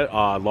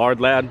Lard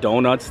Lad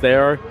Donuts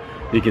there.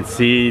 You can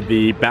see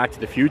the Back to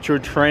the Future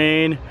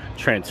train,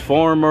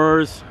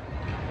 Transformers,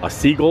 a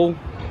seagull,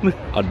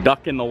 a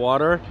duck in the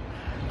water.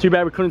 Too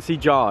bad we couldn't see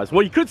Jaws.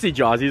 Well, you could see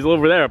Jaws, he's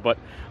over there, but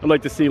I'd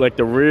like to see like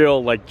the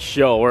real like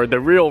show or the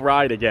real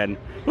ride again.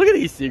 Look at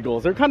these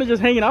seagulls, they're kind of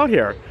just hanging out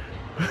here.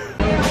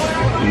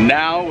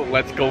 Now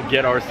let's go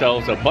get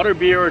ourselves a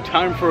butterbeer,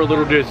 time for a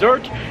little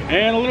dessert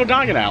and a little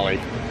Diagon Alley.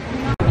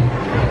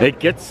 It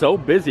gets so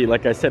busy,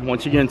 like I said,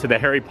 once you get into the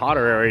Harry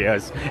Potter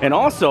areas. And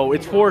also,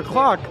 it's 4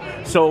 o'clock,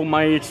 so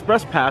my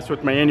express pass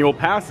with my annual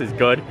pass is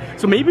good.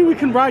 So maybe we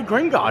can ride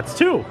Gringotts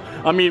too.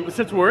 I mean,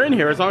 since we're in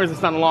here, as long as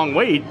it's not a long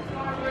wait.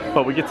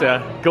 But we get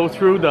to go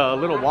through the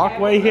little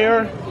walkway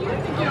here.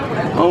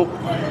 Oh,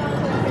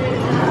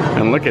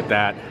 and look at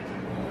that.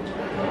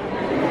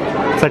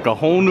 It's like a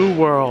whole new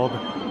world.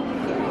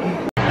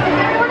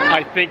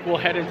 I think we'll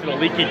head into the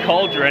Leaky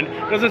Cauldron.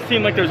 Doesn't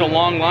seem like there's a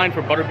long line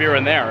for butterbeer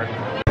in there.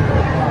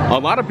 A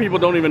lot of people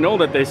don't even know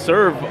that they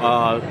serve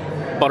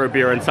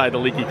butterbeer inside the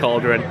Leaky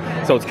Cauldron.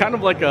 So it's kind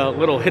of like a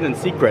little hidden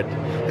secret.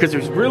 Because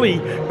there's really,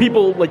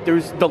 people, like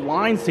the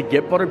lines to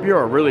get butterbeer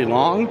are really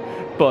long.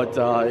 But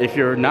if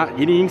you're not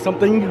eating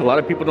something, a lot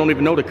of people don't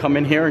even know to come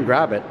in here and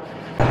grab it.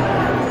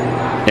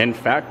 In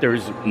fact,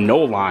 there's no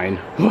line.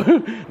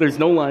 There's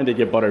no line to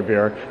get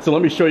butterbeer. So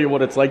let me show you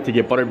what it's like to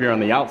get butterbeer on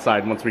the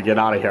outside once we get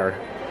out of here.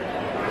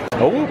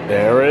 Oh,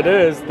 there it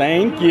is.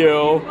 Thank you.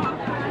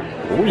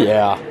 Oh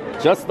yeah.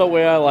 Just the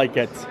way I like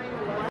it.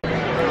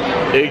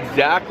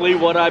 Exactly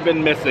what I've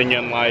been missing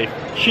in life.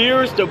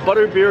 Cheers to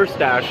butterbeer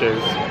stashes.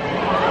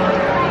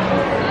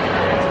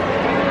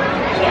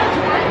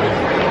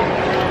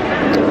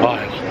 Oh,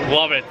 I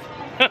love it.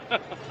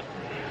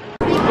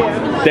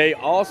 They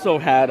also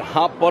had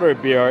hot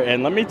butterbeer,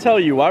 and let me tell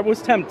you, I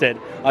was tempted.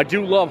 I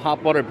do love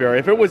hot butterbeer.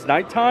 If it was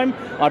nighttime,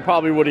 I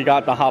probably would have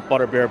got the hot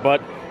butterbeer,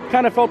 but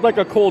kind of felt like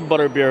a cold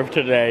butterbeer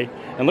today.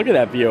 And look at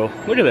that view.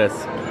 Look at this.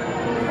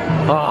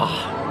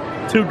 Ah.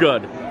 Too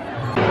good.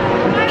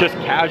 Just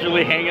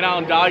casually hanging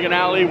out in Diagon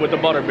Alley with the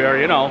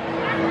butterbeer, you know.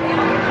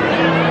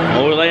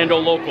 Orlando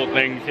local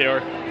things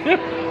here.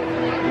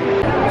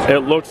 It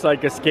looks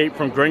like Escape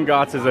from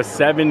Gringotts is a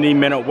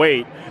 70-minute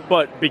wait,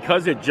 but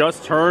because it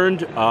just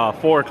turned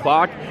 4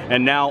 o'clock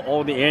and now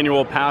all the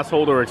annual pass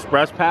holder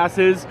express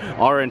passes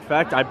are in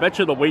effect, I bet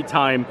you the wait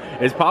time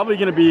is probably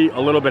going to be a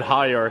little bit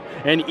higher.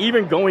 And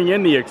even going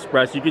in the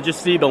express, you can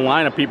just see the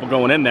line of people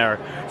going in there.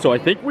 So I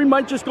think we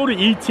might just go to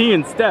ET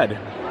instead.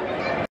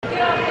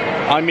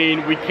 I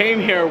mean, we came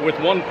here with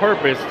one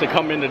purpose, to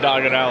come into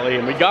Diagon Alley,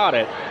 and we got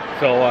it.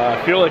 So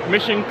I feel like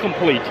mission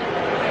complete.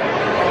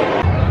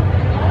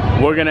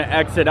 We're gonna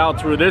exit out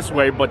through this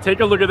way, but take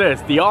a look at this.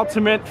 The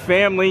ultimate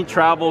family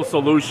travel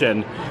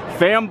solution.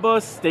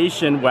 Fambus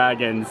station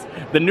wagons.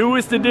 The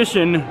newest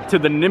addition to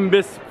the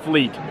Nimbus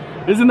fleet.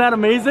 Isn't that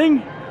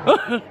amazing?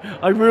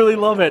 I really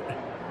love it.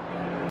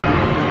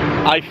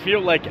 I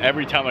feel like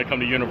every time I come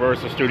to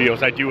Universal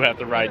Studios, I do have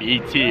to ride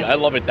E.T. I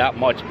love it that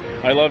much.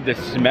 I love the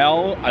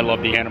smell, I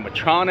love the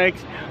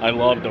animatronics, I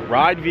love the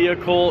ride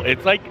vehicle.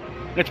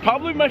 It's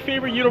probably my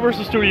favorite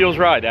Universal Studios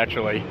ride,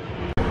 actually.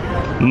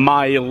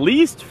 My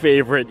least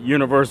favorite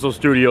Universal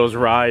Studios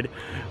ride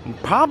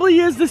probably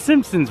is the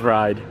Simpsons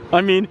ride.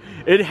 I mean,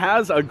 it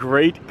has a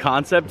great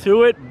concept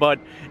to it, but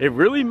it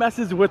really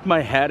messes with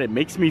my head. It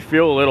makes me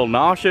feel a little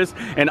nauseous,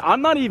 and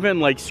I'm not even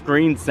like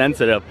screen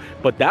sensitive,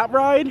 but that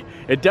ride,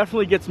 it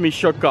definitely gets me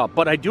shook up.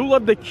 But I do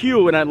love the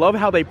queue, and I love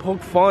how they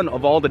poke fun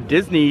of all the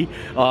Disney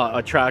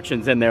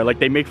attractions in there. Like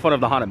they make fun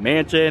of the Haunted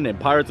Mansion and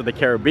Pirates of the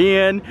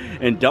Caribbean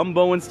and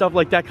Dumbo and stuff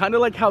like that, kind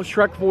of like how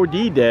Shrek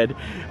 4D did.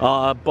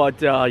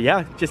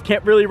 Yeah, just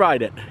can't really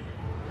ride it.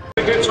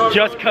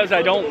 Just because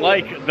I don't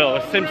like the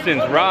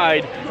Simpsons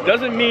ride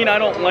doesn't mean I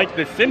don't like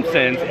the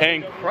Simpsons,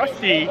 and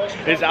Krusty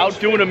is out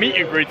doing a meet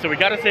and greet, so we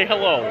gotta say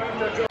hello.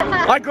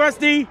 Hi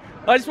Krusty,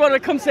 I just wanted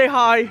to come say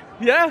hi.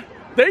 Yeah,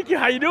 thank you,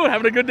 how you doing?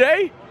 Having a good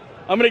day?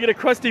 I'm gonna get a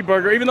Krusty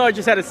burger, even though I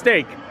just had a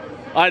steak.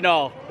 I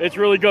know, it's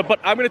really good, but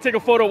I'm gonna take a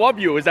photo of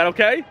you, is that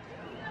okay?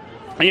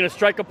 I'm gonna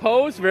strike a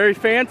pose, very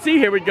fancy,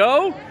 here we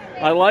go.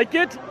 I like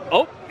it.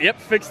 Oh, yep,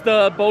 fix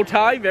the bow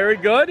tie, very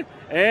good.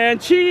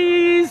 And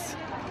cheese!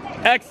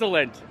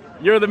 Excellent.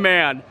 You're the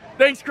man.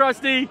 Thanks,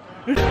 Krusty.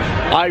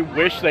 I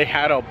wish they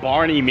had a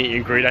Barney meet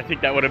and greet. I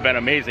think that would have been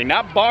amazing.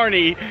 Not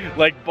Barney,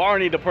 like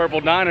Barney the purple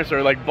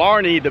dinosaur, like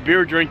Barney the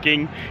beer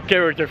drinking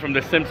character from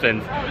The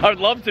Simpsons. I would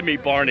love to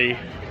meet Barney.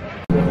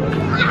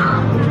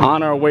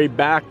 On our way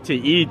back to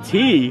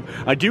E.T.,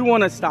 I do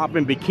want to stop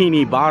in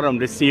Bikini Bottom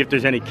to see if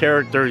there's any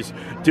characters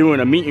doing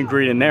a meet and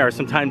greet in there.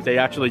 Sometimes they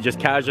actually just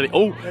casually,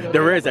 oh,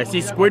 there is, I see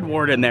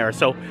Squidward in there.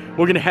 So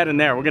we're gonna head in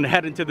there. We're gonna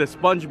head into the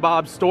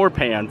SpongeBob store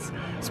pants.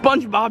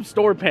 SpongeBob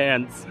store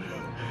pants.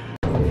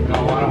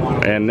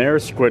 And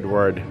there's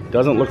Squidward.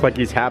 Doesn't look like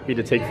he's happy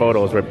to take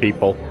photos with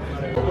people.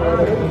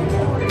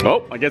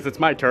 Oh, I guess it's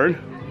my turn.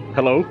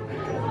 Hello.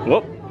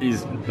 Whoop,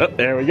 oh,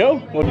 there we go.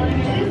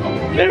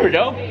 There we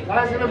go.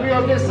 Guys, gonna be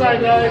on this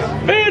side, guys.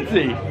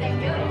 Fancy.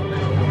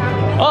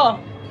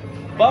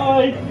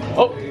 Bye.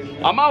 Oh,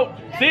 I'm out.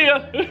 See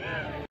ya.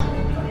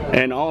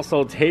 And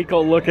also take a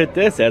look at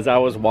this. As I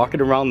was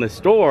walking around the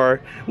store,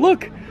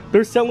 look,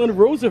 they're selling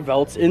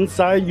Roosevelts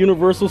inside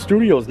Universal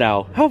Studios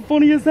now. How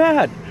funny is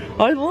that?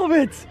 I love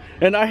it.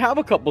 And I have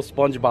a couple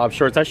SpongeBob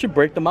shirts. I should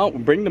break them out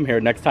and bring them here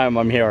next time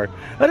I'm here.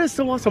 That is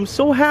so awesome. I'm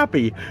so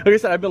happy. Like I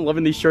said, I've been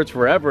loving these shirts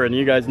forever, and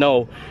you guys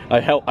know I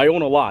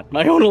own a lot.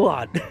 I own a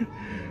lot.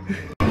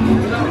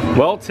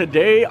 Well,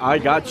 today I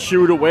got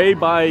shooed away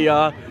by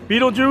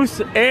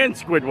Beetlejuice and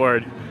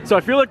Squidward. So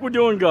I feel like we're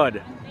doing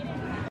good.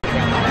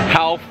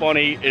 How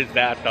funny is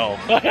that, though?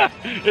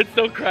 It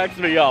still cracks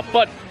me up.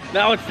 But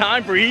now it's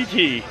time for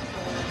E.T.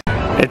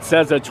 It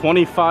says a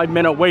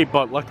 25-minute wait,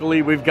 but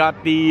luckily we've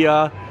got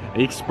the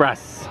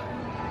Express.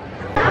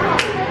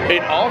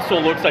 It also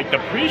looks like the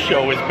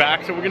pre-show is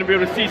back, so we're gonna be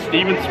able to see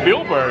Steven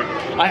Spielberg.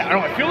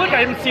 I feel like I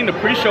haven't seen the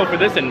pre-show for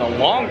this in a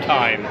long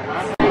time.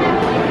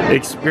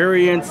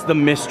 Experience the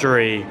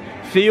mystery,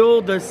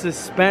 feel the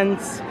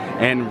suspense,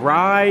 and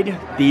ride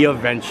the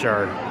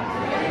adventure.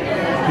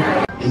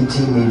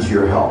 E.T. needs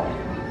your help.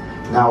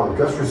 Now, we've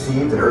just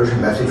received an urgent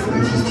message from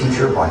E.T.'s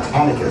teacher,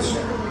 Botanicus,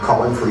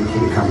 calling for E.T.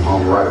 to come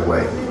home right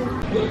away.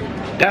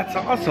 That's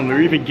awesome.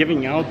 They're even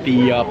giving out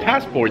the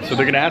passport, so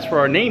they're going to ask for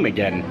our name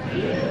again.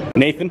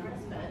 Nathan?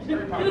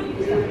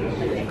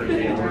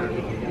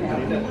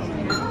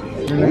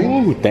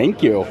 Ooh,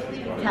 thank you.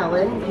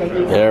 Helen,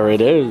 there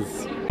it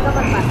is.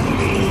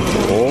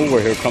 Oh, well,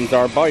 here comes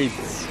our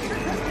bites.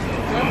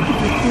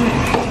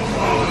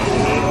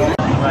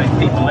 Right,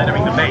 people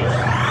entering the base.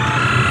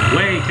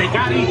 Wait, they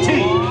got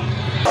E.T.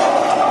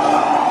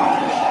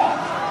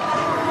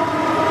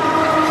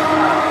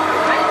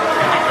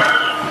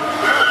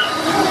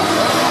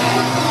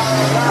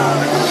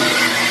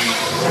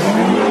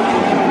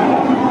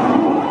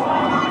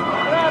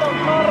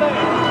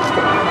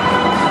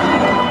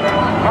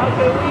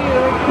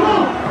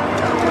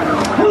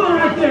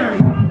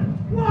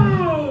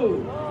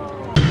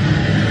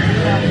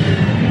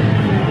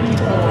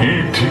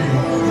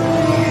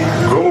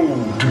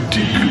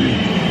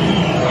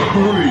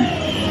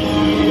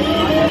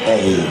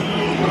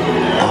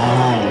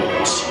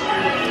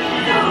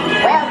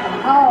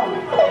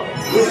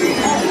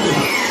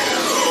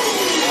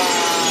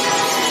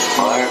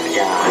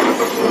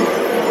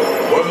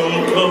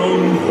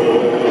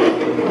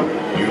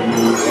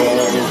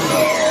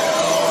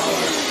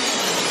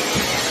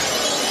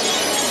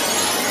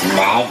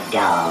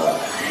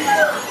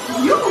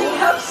 You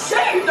have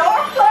saved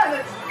our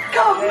planet!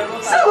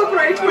 Come,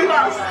 celebrate with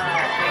us!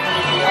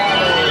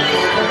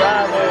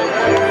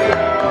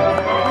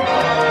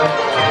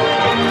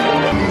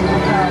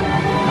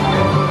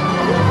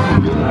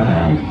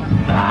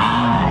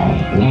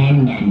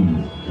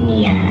 London,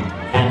 Mia,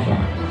 Asa,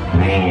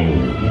 Mary,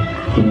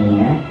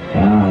 Tina,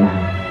 Paula,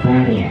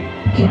 Maria,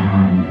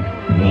 John,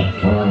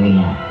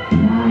 Victoria,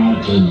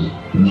 Mikey,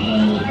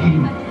 Nathan.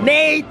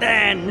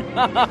 Nathan!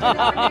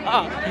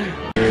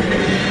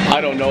 I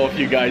don't know if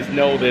you guys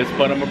know this,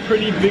 but I'm a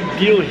pretty big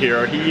deal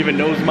here. He even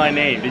knows my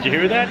name. Did you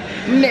hear that?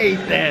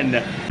 Nathan!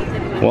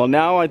 Well,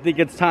 now I think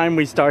it's time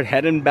we start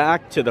heading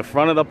back to the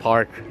front of the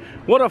park.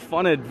 What a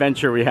fun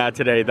adventure we had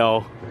today,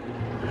 though.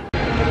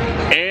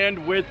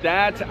 And with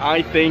that,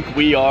 I think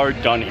we are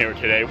done here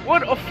today.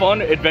 What a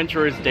fun,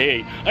 adventurous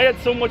day. I had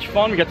so much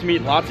fun. We got to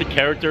meet lots of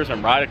characters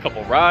and ride a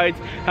couple rides.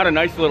 Had a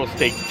nice little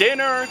steak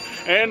dinner.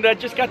 And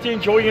just got to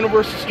enjoy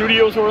Universal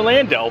Studios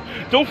Orlando.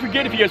 Don't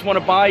forget, if you guys want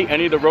to buy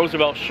any of the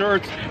Roosevelt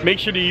shirts, make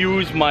sure to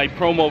use my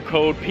promo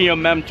code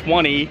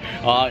PMM20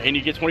 and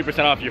you get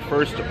 20% off your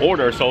first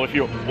order. So if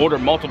you order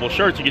multiple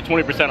shirts, you get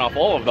 20% off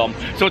all of them.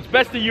 So it's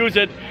best to use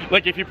it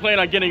like if you plan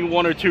on getting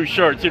 1 or 2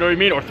 shirts, you know what I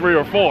mean, or 3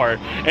 or 4.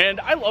 And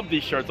I love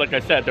these shirts, like I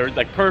said, they're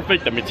like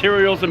perfect, the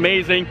material's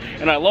amazing,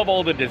 and I love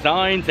all the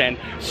designs and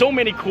so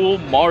many cool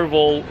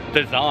Marvel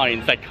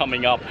designs that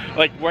coming up.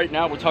 Like right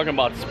now we're talking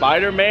about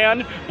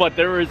Spider-Man, but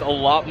there is a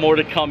lot more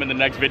to come in the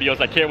next videos.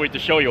 I can't wait to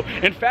show you.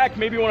 In fact,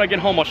 maybe when I get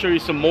home, I'll show you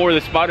some more of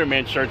the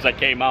Spider-Man shirts that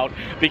came out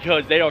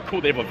because they are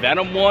cool. They have a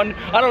Venom one.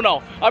 I don't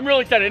know. I'm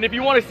really excited. And if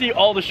you want to see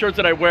all the shirts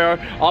that I wear,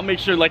 I'll make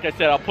sure, like I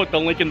said, I'll put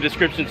the link in the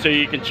description so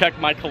you can check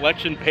my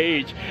collection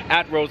page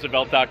at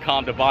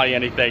roosevelt.com to buy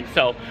anything.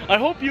 So I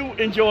hope you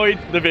enjoyed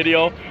the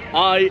video.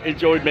 I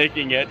enjoyed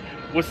making it.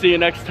 We'll see you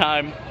next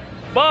time.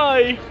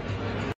 Bye.